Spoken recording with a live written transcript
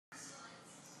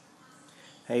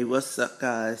Hey, what's up,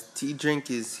 guys? T Drink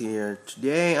is here.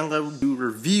 Today I'm gonna do a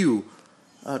review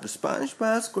of the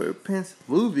SpongeBob SquarePants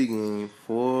movie game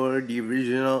for the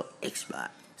original Xbox.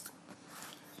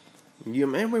 You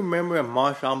may remember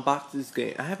Marsh unboxed this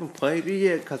game. I haven't played it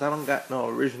yet because I don't got no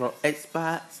original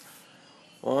Xbox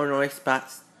or no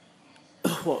Xbox.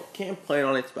 Well, can't play it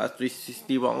on Xbox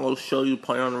 360, but I'm gonna show you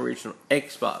play on the original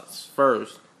Xbox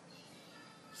first.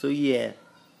 So yeah.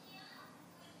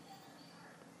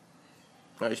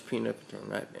 I just peanut turn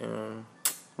that down.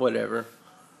 Whatever.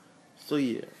 So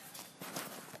yeah.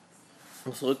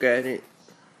 Let's look at it.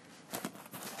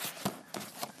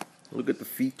 Look at the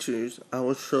features. I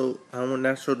will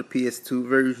not show the PS2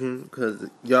 version because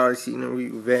y'all already seen the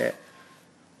review of that.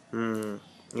 It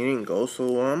didn't go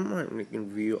so well. I'm not making a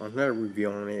review. I'm not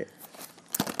reviewing it.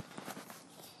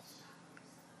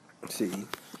 Let's see.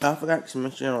 I forgot to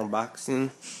mention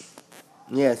unboxing.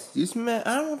 Yes, this man.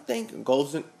 I don't think it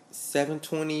goes in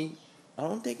 720. I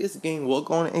don't think this game will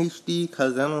go in HD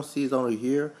because I don't see it over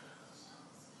here.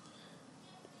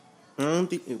 I don't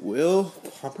think it will.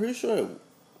 I'm pretty sure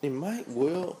it might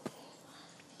will.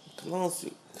 Cause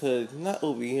not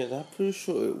over here. I'm pretty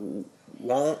sure it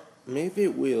won't. Maybe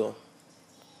it will.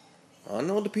 I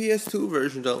know the PS2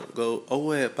 version don't go.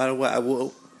 Oh yeah, by the way,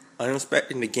 I'm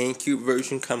expecting the GameCube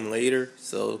version come later,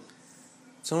 so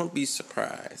don't be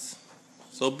surprised.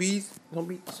 Don't be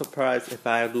surprised if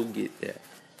I do get that.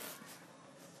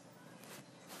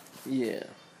 Yeah.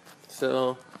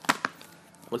 So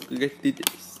let's get to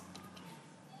this.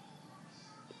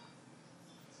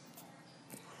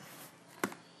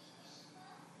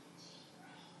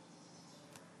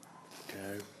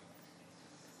 Okay.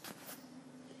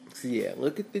 So yeah,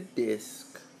 look at the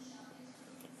disc.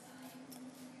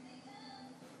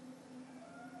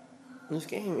 This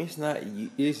game is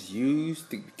it's used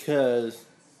because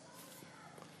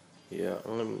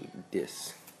let me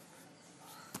disc.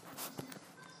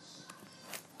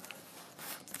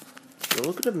 Now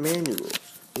look at the manual.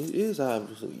 It is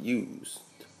obviously used.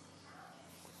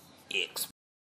 Xbox.